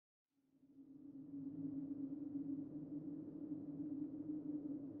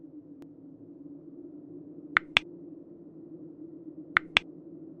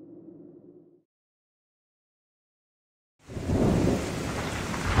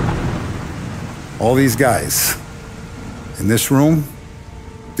All these guys in this room,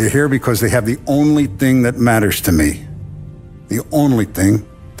 they're here because they have the only thing that matters to me. The only thing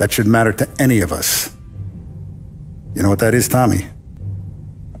that should matter to any of us. You know what that is, Tommy?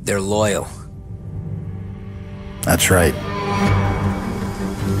 They're loyal. That's right.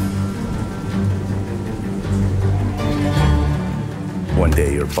 One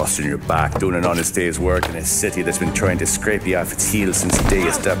day you're busting your back, doing an honest day's work in a city that's been trying to scrape you off its heels since the day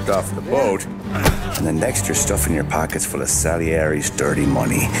you stepped off the boat. And the next you're stuffing your pockets full of Salieri's dirty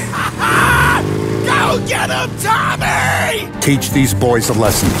money. Go get him, Tommy! Teach these boys a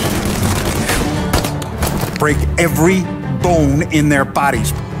lesson. Break every bone in their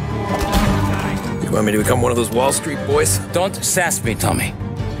bodies. You want me to become one of those Wall Street boys? Don't sass me, Tommy.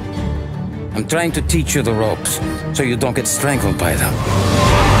 I'm trying to teach you the ropes, so you don't get strangled by them.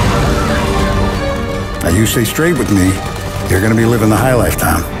 Now you stay straight with me, you're gonna be living the high life,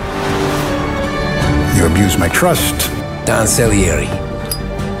 Tom. You abuse my trust. Don Salieri,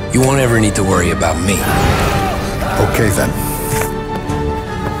 you won't ever need to worry about me. Okay then.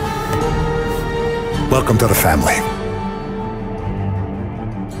 Welcome to the family.